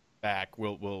Muerte back,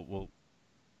 we'll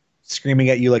screaming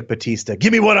at you like Batista.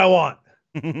 Give me what I want.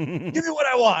 Give me what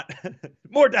I want.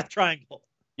 More Death Triangle.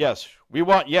 Yes, we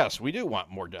do want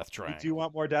more Death We Triangle. do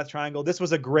want more Death Triangle. This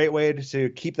was a great way to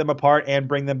keep them apart and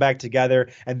bring them back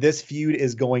together. And this feud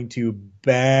is going to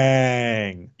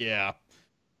bang. Yeah.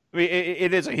 I mean,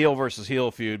 it is a heel versus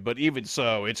heel feud, but even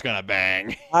so, it's gonna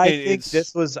bang. I think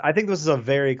this was a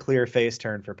very clear face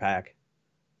turn for Pac.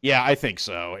 Yeah, I think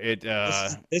so.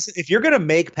 If you're gonna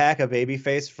make Pac a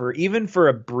babyface for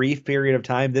a brief period of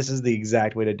time, this is the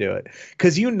exact way to do it.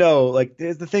 Because like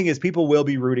the thing is, people will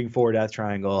be rooting for Death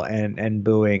Triangle and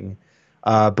booing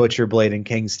Butcher Blade and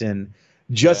Kingston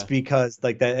just because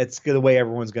like that. It's the way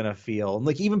everyone's gonna feel. And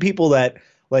like even people that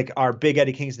like are big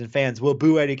Eddie Kingston fans will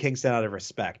boo Eddie Kingston out of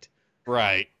respect.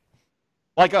 Right.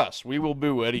 Like us, we will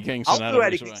boo Eddie Kingston I'll boo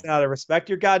Eddie Kingston out of respect.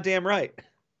 You're goddamn right.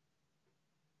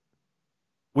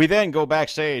 We then go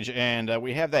backstage, and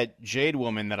we have that Jade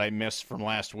woman that I missed from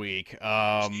last week.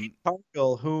 Jade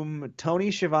Cargill, whom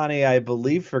Tony Schiavone, I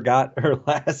believe, forgot her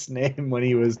last name when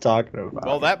he was talking about.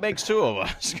 Well, that makes two of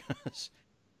us.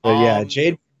 But yeah,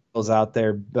 Jade Cargill's out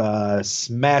there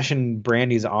smashing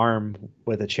Brandy's arm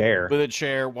with a chair.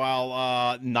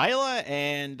 While Nyla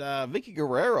and Vicky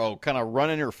Guerrero kind of run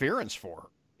interference for her.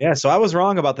 Yeah, so I was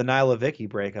wrong about the Nyla Vicky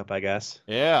breakup, I guess.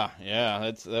 Yeah,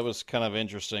 that was kind of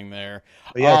interesting there.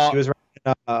 But yeah, she was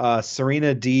right.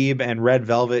 Serena Deeb and Red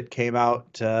Velvet came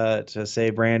out to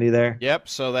say Brandy there. Yep.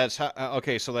 So that's how.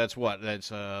 Okay, so that's what. That's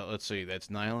let's see. That's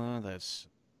Nyla. That's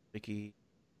Vicky.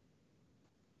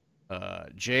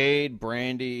 Jade,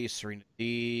 Brandy, Serena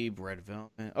Deeb, Red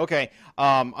Velvet. Okay.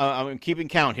 I'm keeping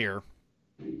count here.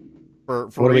 For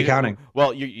what are we counting?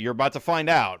 Well, you're about to find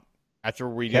out. After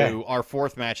we do our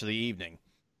fourth match of the evening,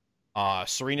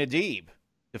 Serena Deeb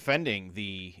defending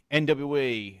the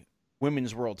NWA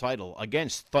Women's World Title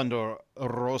against Thunder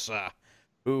Rosa,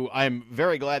 who I'm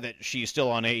very glad that she's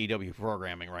still on AEW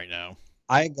programming right now.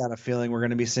 I got a feeling we're going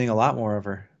to be seeing a lot more of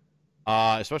her.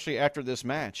 Especially after this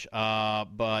match.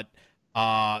 But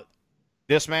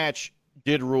this match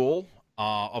did rule.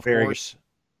 Of course,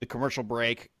 the commercial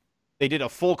break. They did a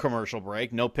full commercial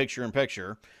break, no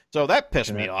picture-in-picture. So that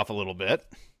pissed me off a little bit.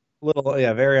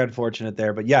 Very unfortunate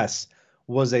there. But yes,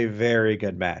 was a very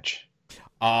good match.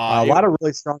 A lot of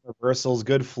really strong reversals,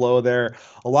 good flow there.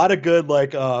 A lot of good,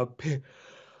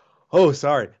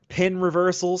 pin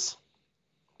reversals.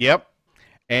 Yep.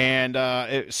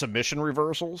 And submission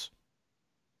reversals.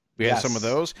 We had some of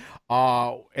those.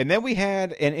 And then we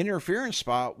had an interference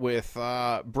spot with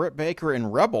Britt Baker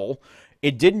and Rebel.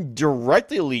 It didn't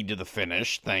directly lead to the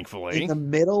finish, thankfully. In the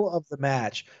middle of the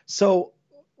match. So,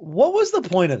 what was the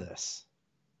point of this?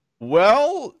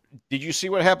 Well, did you see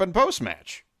what happened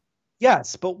post-match?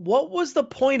 Yes, but what was the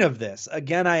point of this?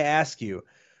 Again, I ask you,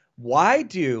 why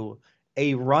do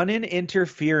a run-in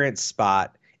interference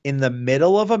spot in the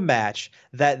middle of a match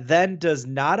that then does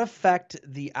not affect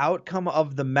the outcome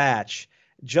of the match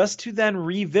just to then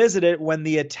revisit it when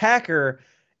the attacker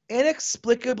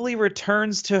inexplicably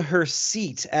returns to her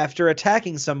seat after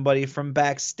attacking somebody from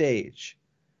backstage?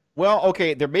 Well,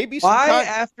 okay, there may be some... Why,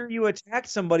 after you attack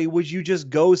somebody, would you just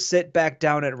go sit back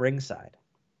down at ringside?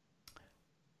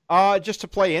 Just to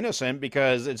play innocent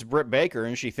because it's Britt Baker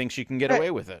and she thinks she can get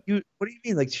away with it. What do you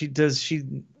mean? Like, does she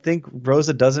think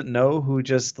Rosa doesn't know who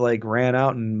just ran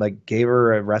out and gave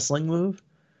her a wrestling move?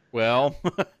 Well...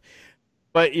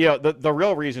 But, the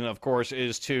real reason, of course,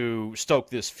 is to stoke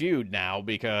this feud now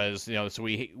because, so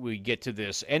we get to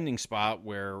this ending spot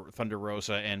where Thunder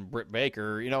Rosa and Britt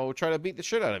Baker, try to beat the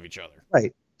shit out of each other.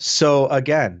 Right. So,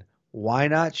 again, why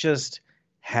not just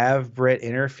have Britt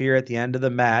interfere at the end of the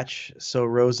match so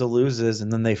Rosa loses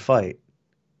and then they fight?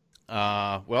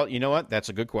 Well, you know what? That's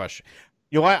a good question.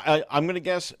 I'm going to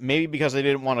guess maybe because they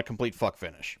didn't want a complete fuck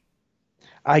finish.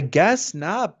 I guess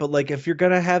not, but if you're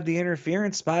gonna have the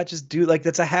interference spot, just do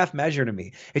that's a half measure to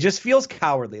me. It just feels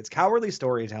cowardly. It's cowardly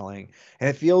storytelling, and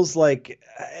it feels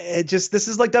this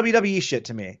is like WWE shit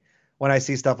to me when I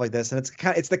see stuff like this, and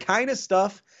it's the kind of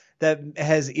stuff that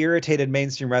has irritated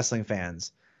mainstream wrestling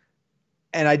fans,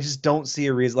 and I just don't see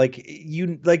a reason.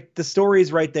 The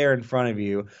story's right there in front of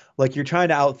you. You're trying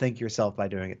to outthink yourself by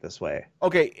doing it this way.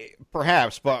 Okay,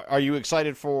 perhaps, but are you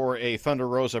excited for a Thunder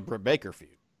Rosa Britt Baker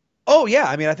feud? Oh, yeah.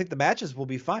 I mean, I think the matches will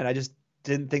be fine. I just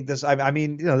didn't think this. I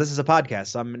mean, this is a podcast,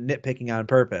 so I'm nitpicking on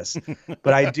purpose.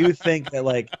 But I do think that,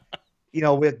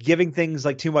 with giving things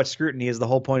too much scrutiny is the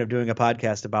whole point of doing a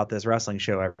podcast about this wrestling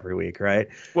show every week, right?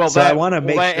 Well, so I want to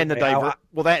make that and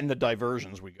the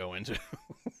diversions we go into.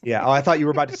 Yeah. Oh, I thought you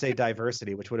were about to say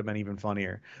diversity, which would have been even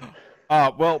funnier.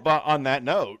 Well, but on that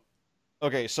note,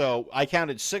 okay, so I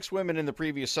counted 6 women in the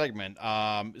previous segment.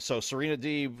 So Serena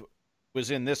Deeb was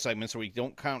in this segment, so we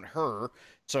don't count her.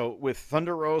 So with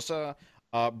Thunder Rosa,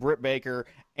 Britt Baker,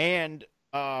 and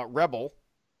Rebel,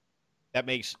 That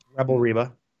makes Rebel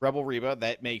Reba. Rebel Reba.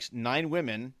 That makes 9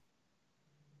 women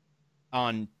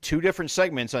on 2 different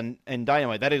segments on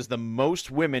Dynamite. That is the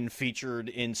most women featured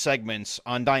in segments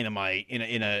on Dynamite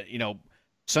in a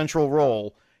central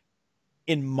role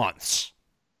in months.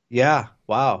 Yeah.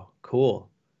 Wow. Cool.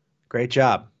 Great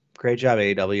job. Great job,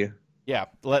 AEW. Yeah.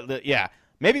 Yeah.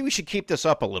 Maybe we should keep this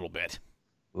up a little bit.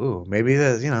 Ooh, maybe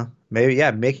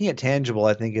making it tangible,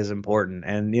 I think, is important.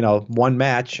 And, one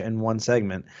match and one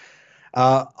segment.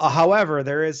 However,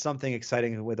 there is something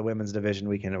exciting with the women's division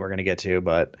we're going to get to.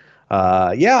 But,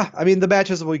 the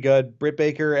matches will be good. Britt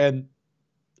Baker and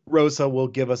Rosa will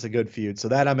give us a good feud. So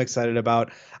that I'm excited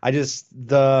about. I just,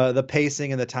 the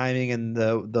pacing and the timing and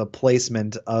the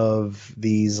placement of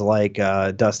these,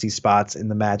 dusty spots in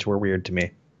the match were weird to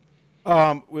me.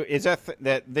 Is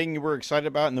that thing you were excited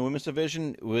about in the women's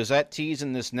division? Was that teased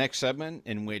in this next segment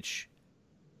in which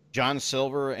John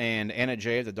Silver and Anna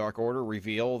Jay of the Dark Order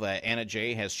reveal that Anna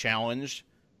Jay has challenged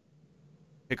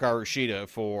Hikaru Shida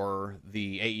for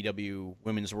the AEW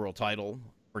Women's World Title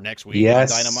for next week?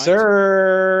 Yes, on Dynamite?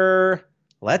 Sir.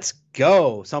 Let's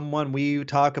go. Someone we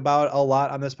talk about a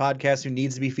lot on this podcast who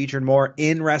needs to be featured more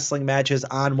in wrestling matches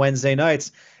on Wednesday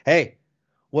nights. Hey,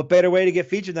 what better way to get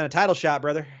featured than a title shot,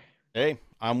 brother? Hey,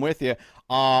 I'm with you.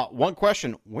 One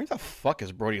question. Where the fuck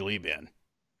has Brody Lee been?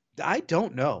 I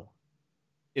don't know.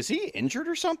 Is he injured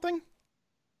or something?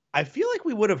 I feel like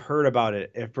we would have heard about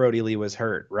it if Brody Lee was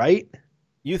hurt, right?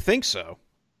 You think so?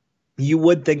 You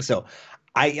would think so.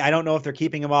 I don't know if they're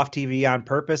keeping him off TV on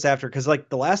purpose because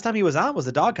the last time he was on was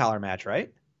a dog collar match,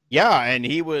 right? Yeah, and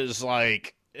he was a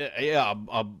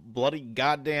bloody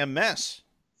goddamn mess.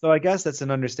 So I guess that's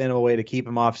an understandable way to keep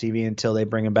him off TV until they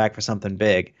bring him back for something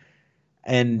big.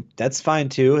 And that's fine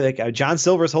too. John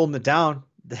Silver's holding it down.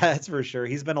 That's for sure.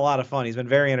 He's been a lot of fun. He's been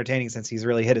very entertaining since he's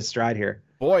really hit his stride here.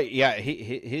 Boy, yeah,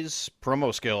 his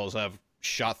promo skills have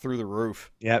shot through the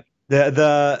roof. Yep.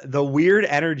 The weird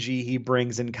energy he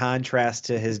brings in contrast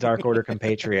to his Dark Order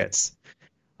compatriots.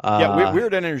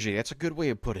 Weird energy. That's a good way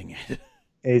of putting it.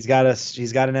 He's got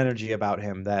an energy about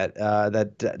him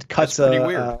that cuts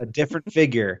a different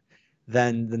figure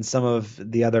than some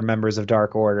of the other members of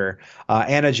Dark Order.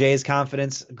 Anna Jay's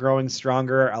confidence growing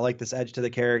stronger. I like this edge to the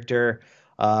character.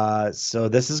 So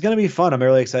this is going to be fun. I'm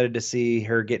really excited to see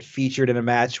her get featured in a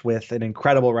match with an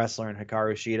incredible wrestler in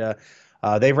Hikaru Shida.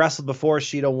 They've wrestled before.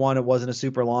 Shida won. It wasn't a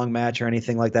super long match or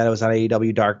anything like that. It was on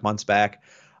AEW Dark months back.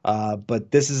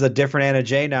 But this is a different Anna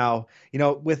Jay now.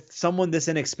 With someone this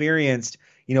inexperienced,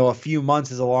 a few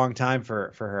months is a long time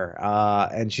for her.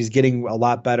 And she's getting a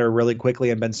lot better really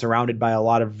quickly and been surrounded by a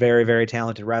lot of very, very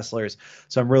talented wrestlers.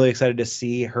 So I'm really excited to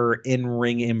see her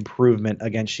in-ring improvement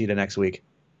against Shida next week.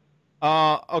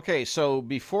 Okay, so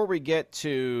before we get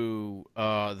to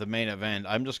the main event,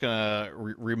 I'm just going to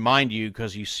remind you,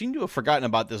 because you seem to have forgotten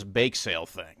about this bake sale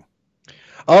thing.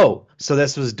 Oh, so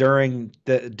this was during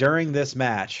this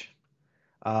match,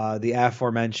 the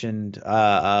aforementioned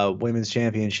women's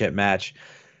championship match.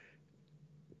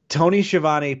 Tony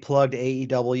Schiavone plugged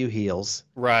AEW heels.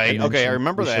 Right. Okay, I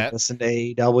remember that. Listen to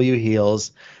AEW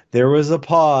heels. There was a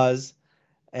pause,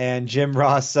 and Jim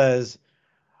Ross says,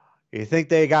 "You think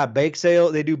they got bake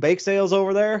sale? They do bake sales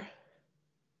over there?"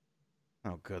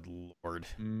 Oh, good Lord.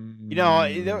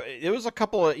 There was a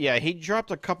couple of, he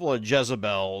dropped a couple of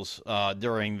Jezebels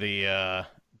during the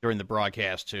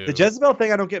broadcast, too. The Jezebel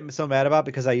thing I don't get so mad about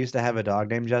because I used to have a dog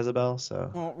named Jezebel, so.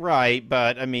 Well, right,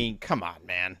 but, I mean, come on,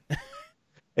 man.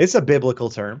 It's a biblical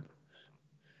term.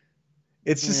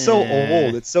 It's just so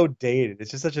old. It's so dated.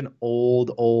 It's just such an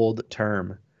old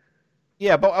term.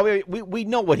 Yeah, but I mean, we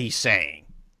know what he's saying.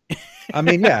 I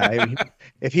mean, yeah.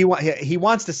 If he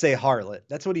wants to say harlot,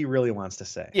 that's what he really wants to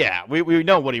say. Yeah, we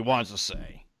know what he wants to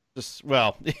say. Just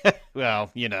well, New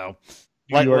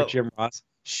York Jim Ross.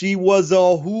 She was a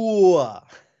whore.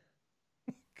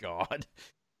 God.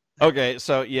 Okay,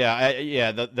 so he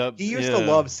used to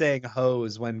love saying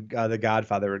 "hose" when The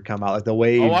Godfather would come out, like the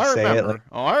way he'd say it.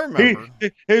 I remember.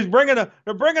 He's bringing a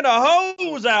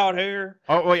hose out here.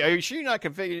 Oh wait, are you sure you're not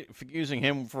confusing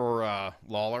him for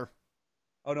Lawler?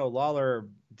 Oh no, Lawler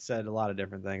said a lot of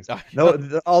different things.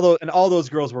 No, all those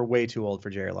girls were way too old for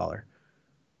Jerry Lawler.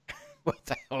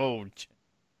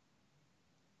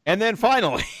 And then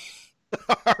finally,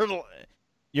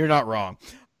 you're not wrong.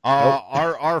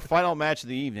 Our final match of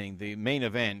the evening, the main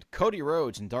event: Cody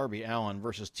Rhodes and Darby Allin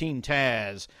versus Team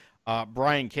Taz,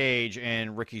 Brian Cage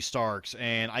and Ricky Starks.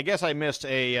 And I guess I missed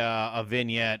a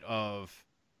vignette of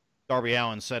Darby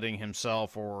Allin setting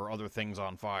himself or other things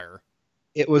on fire.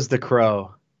 It was the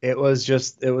Crow. It was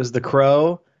the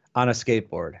Crow on a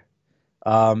skateboard.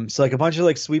 So like a bunch of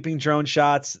like sweeping drone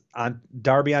shots on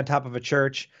Darby on top of a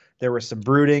church, There was some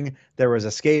brooding. There was a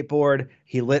skateboard.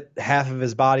 He lit half of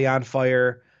his body on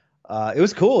fire. It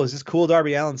was cool. It was just cool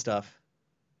Darby Allin stuff.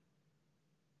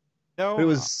 No, But it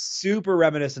was super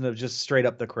reminiscent of just straight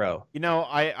up The Crow.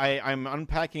 I'm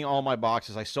unpacking all my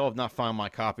boxes. I still have not found my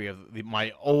copy of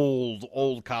my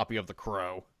old copy of The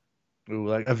Crow. Ooh,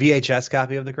 like a VHS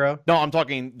copy of The Crow? No, I'm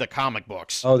talking the comic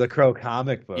books. Oh, The Crow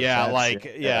comic book. Yeah,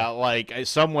 That's like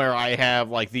somewhere I have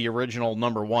like the original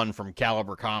 #1 from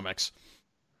Caliber Comics.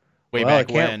 Way Well,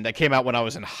 back when. That came out when I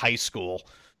was in high school.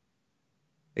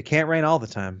 It can't rain all the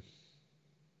time.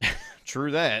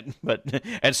 True that. But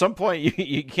at some point,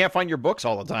 you can't find your books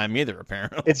all the time either,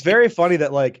 apparently. It's very funny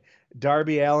that like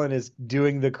Darby Allin is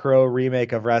doing the Crow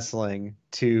remake of wrestling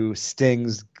to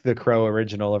Sting's The Crow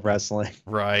original of wrestling.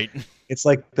 Right. It's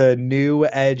like the new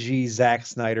edgy Zack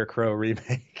Snyder Crow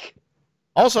remake.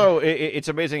 Also, it's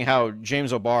amazing how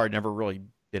James O'Barr never really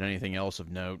did anything else of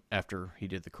note after he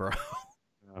did The Crow.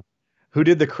 Who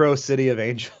did the Crow City of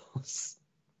Angels?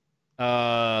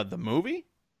 The movie?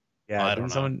 Yeah, I don't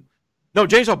know. someone. No,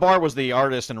 James O'Barr was the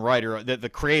artist and writer, the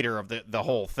creator of the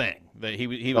whole thing.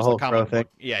 He was whole the comic Crow book.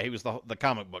 Yeah, he was the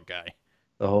comic book guy.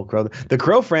 The whole Crow. The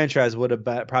Crow franchise would have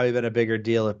probably been a bigger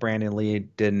deal if Brandon Lee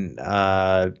didn't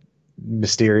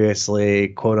mysteriously,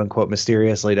 quote unquote,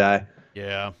 mysteriously die.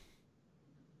 Yeah,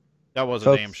 that was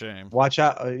Folks, a damn shame. Watch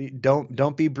out!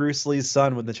 Don't be Bruce Lee's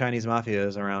son when the Chinese mafia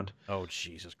is around. Oh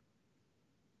Jesus.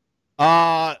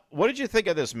 What did you think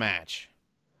of this match?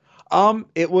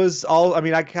 It was all. I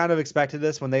mean, I kind of expected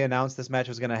this when they announced this match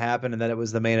was going to happen, and then it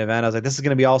was the main event. I was like, this is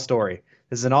going to be all story.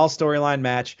 This is an all storyline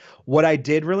match. What I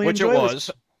did really enjoy was,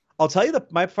 I'll tell you,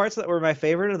 my parts that were my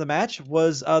favorite of the match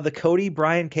was the Cody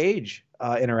Brian Cage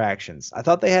interactions. I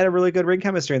thought they had a really good ring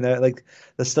chemistry, and like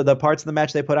the parts of the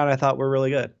match they put on, I thought were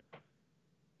really good.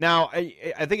 Now,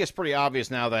 I think it's pretty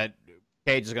obvious now that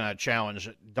Cage is going to challenge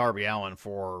Darby Allin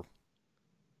for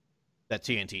that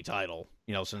TNT title.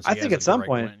 Since I think at some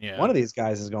point one of these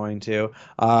guys is going to.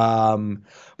 But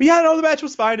yeah, no, the match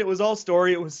was fine. It was all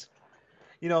story. It was,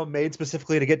 made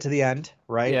specifically to get to the end,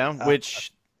 right? Yeah.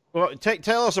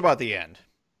 Tell us about the end.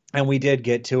 And we did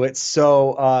get to it.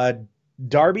 So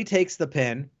Darby takes the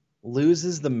pin,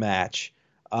 loses the match,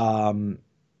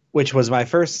 which was my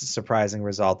first surprising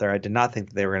result there. I did not think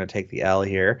that they were going to take the L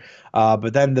here.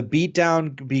 But then the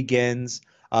beatdown begins.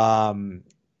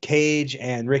 Cage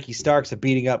and Ricky Starks are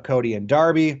beating up Cody and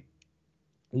Darby.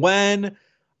 When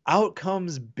out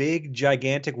comes big,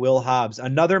 gigantic Will Hobbs,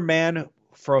 another man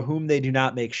for whom they do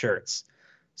not make shirts.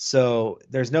 So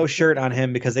there's no shirt on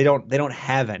him because they don't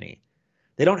have any.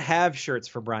 They don't have shirts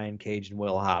for Brian Cage and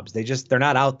Will Hobbs. They're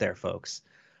not out there, folks.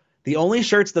 The only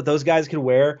shirts that those guys could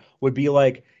wear would be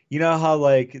like, you know how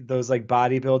like those like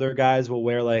bodybuilder guys will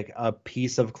wear like a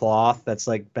piece of cloth that's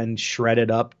like been shredded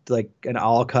up, like and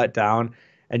all cut down.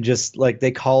 And just like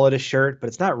they call it a shirt, but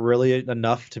it's not really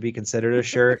enough to be considered a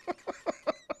shirt.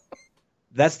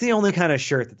 That's the only kind of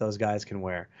shirt that those guys can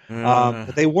wear.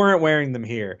 But they weren't wearing them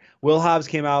here. Will Hobbs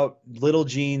came out, little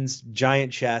jeans,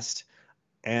 giant chest,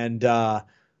 and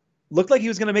looked like he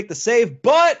was going to make the save,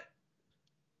 but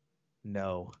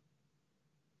no.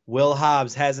 Will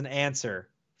Hobbs has an answer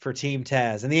for Team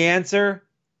Taz, and the answer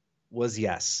was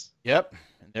yes. Yep,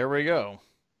 there we go.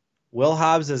 Will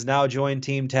Hobbs has now joined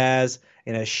Team Taz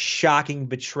in a shocking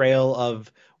betrayal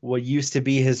of what used to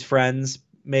be his friends,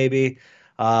 maybe.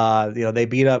 They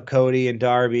beat up Cody and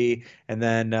Darby, and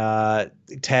then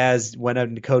Taz went up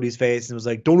into Cody's face and was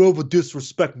like, "Don't ever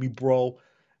disrespect me, bro."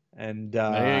 And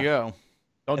there you go.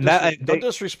 Don't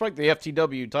disrespect the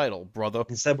FTW title, brother.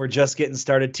 Instead, we're just getting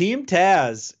started. Team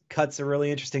Taz cuts a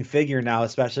really interesting figure now,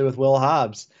 especially with Will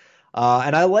Hobbs.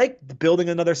 And I like building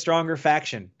another stronger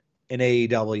faction in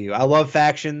AEW. I love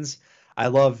factions. I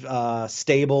love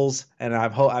stables, and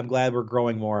I'm glad we're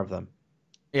growing more of them.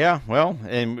 Yeah, well,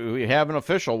 and we have an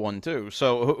official one too.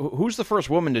 So who's the first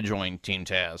woman to join Team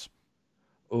Taz?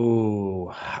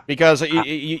 Ooh, because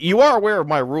you are aware of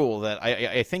my rule that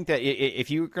I think that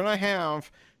if you're going to have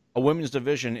a women's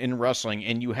division in wrestling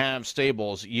and you have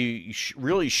stables, you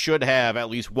really should have at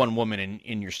least one woman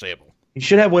in your stable. You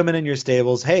should have women in your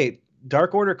stables. Hey,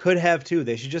 Dark Order could have two.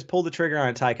 They should just pull the trigger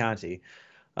on Ty Conti.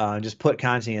 Just put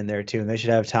Conti in there too, and they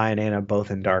should have Ty and Anna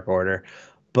both in Dark Order.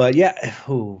 But yeah,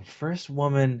 first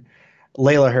woman,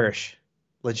 Layla Hirsch,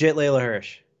 legit Layla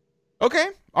Hirsch. Okay,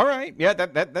 all right, yeah,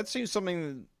 that seems something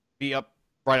to be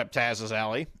right up Taz's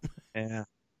alley.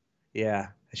 Yeah.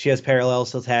 She has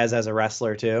parallels to Taz as a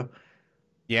wrestler too.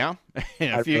 Yeah,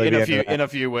 in a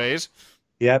few ways.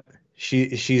 Yep,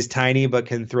 she's tiny but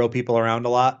can throw people around a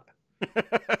lot.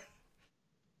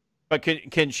 But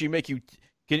can she make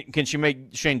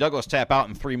Shane Douglas tap out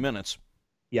in 3 minutes?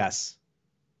 Yes.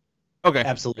 Okay.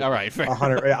 Absolutely. All right. Fair.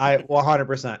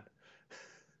 100%.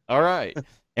 All right.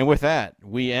 And with that,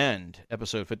 we end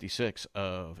episode 56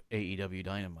 of AEW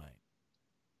Dynamite.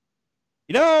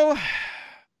 You know,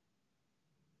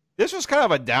 this was kind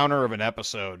of a downer of an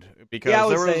episode because Yeah, I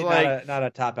would there was say like not a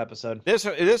top episode. this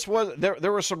was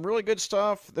there was some really good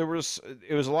stuff. It was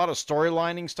a lot of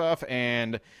storylining stuff,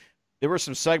 and there were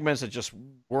some segments that just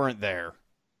weren't there.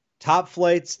 Top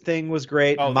Flight's thing was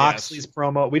great. Oh, Moxley's yes.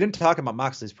 promo. We didn't talk about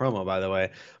Moxley's promo, by the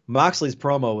way. Moxley's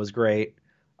promo was great.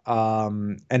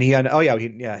 And he had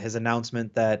his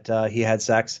announcement that he had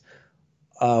sex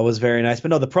was very nice. But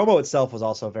no, the promo itself was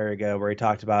also very good, where he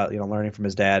talked about learning from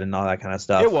his dad and all that kind of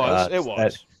stuff. It was.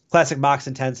 That classic Mox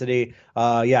intensity.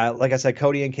 Like I said,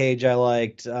 Cody and Cage I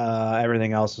liked.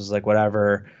 Everything else was like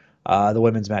whatever. The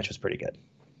women's match was pretty good.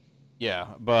 Yeah,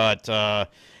 but the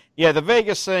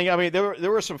Vegas thing. I mean,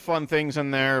 there were some fun things in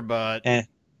there, but overall,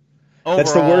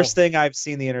 that's the worst thing I've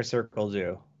seen the Inner Circle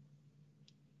do.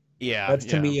 Yeah, that's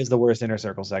to me is the worst Inner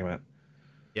Circle segment.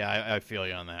 Yeah, I feel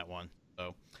you on that one.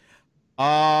 So,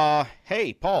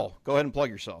 hey, Paul, go ahead and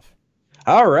plug yourself.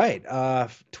 All right.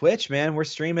 Twitch, man, we're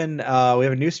streaming. We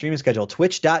have a new streaming schedule,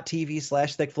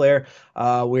 twitch.tv/thickflare.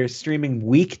 We're streaming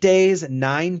weekdays,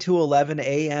 9 to 11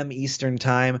 a.m. Eastern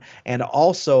time, and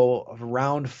also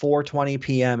around 4:20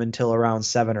 p.m. until around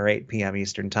 7 or 8 p.m.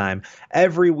 Eastern time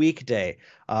every weekday.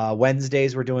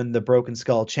 Wednesdays, we're doing the Broken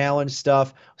Skull Challenge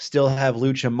stuff. Still have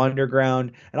Lucha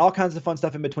Underground and all kinds of fun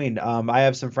stuff in between. I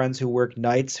have some friends who work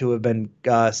nights who have been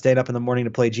staying up in the morning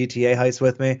to play GTA Heist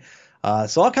with me.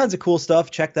 So all kinds of cool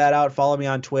stuff. Check that out. Follow me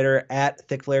on Twitter at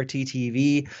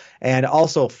ThickFlareTTV, and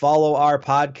also follow our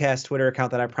podcast Twitter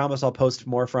account that I promise I'll post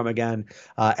more from again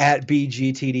at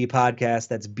BGTD Podcast.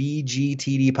 That's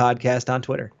BGTD Podcast on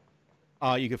Twitter.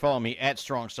 You can follow me at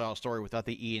Strong Style Story without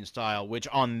the E in style, which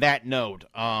on that note,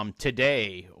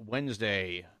 today,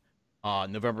 Wednesday,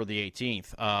 November the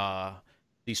 18th,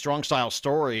 the Strong Style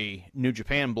Story New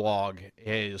Japan blog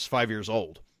is 5 years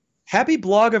old. Happy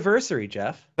blogiversary,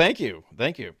 Jeff. Thank you.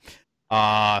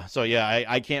 So yeah,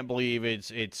 I can't believe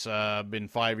it's been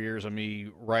 5 years of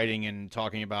me writing and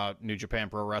talking about New Japan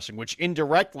Pro Wrestling, which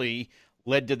indirectly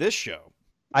led to this show.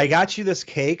 I got you this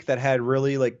cake that had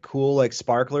really like cool like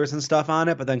sparklers and stuff on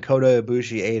it, but then Kota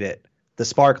Ibushi ate it. The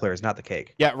sparklers, not the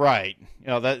cake. Yeah, right.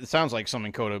 That sounds like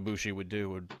something Kota Ibushi would do,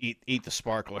 would eat the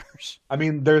sparklers. I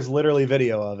mean, there's literally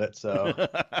video of it, so.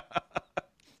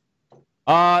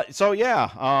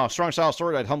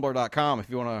 StrongStyleStory.tumblr.com if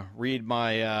you want to read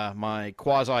my my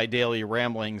quasi-daily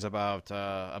ramblings about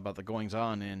the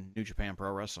goings-on in New Japan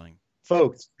Pro Wrestling.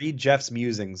 Folks, read Jeff's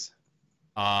musings.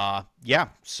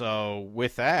 So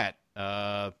with that,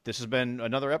 this has been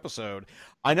another episode.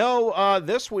 I know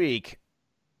this week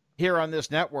here on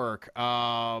this network,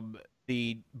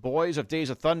 the boys of Days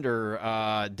of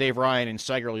Thunder, Dave Ryan and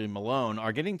Staggerly Malone,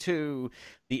 are getting to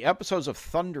the episodes of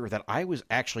Thunder that I was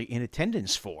actually in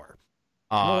attendance for.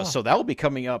 So that will be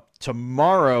coming up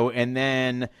tomorrow, and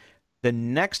then the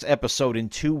next episode in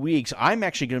 2 weeks, I'm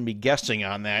actually going to be guesting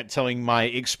on that, telling my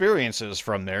experiences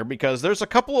from there, because there's a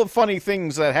couple of funny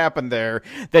things that happened there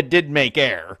that did make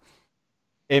air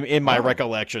in my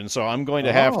recollection. So I'm going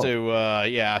to have to,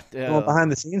 go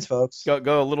behind the scenes, folks.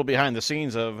 Go a little behind the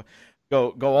scenes of,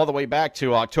 go all the way back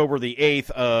to October the 8th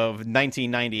of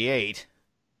 1998.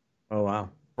 Oh, wow.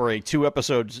 For a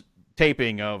 2-episode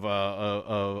taping of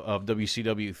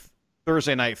WCW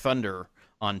Thursday Night Thunder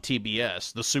on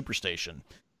TBS, the Superstation.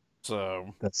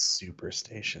 So the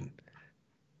Superstation.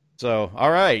 So,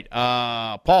 all right,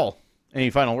 Paul,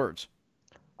 any final words?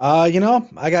 I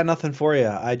got nothing for you.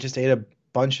 I just ate a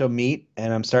bunch of meat,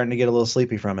 and I'm starting to get a little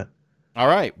sleepy from it. All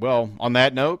right. Well, on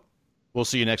that note, we'll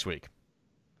see you next week.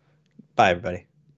 Bye, everybody.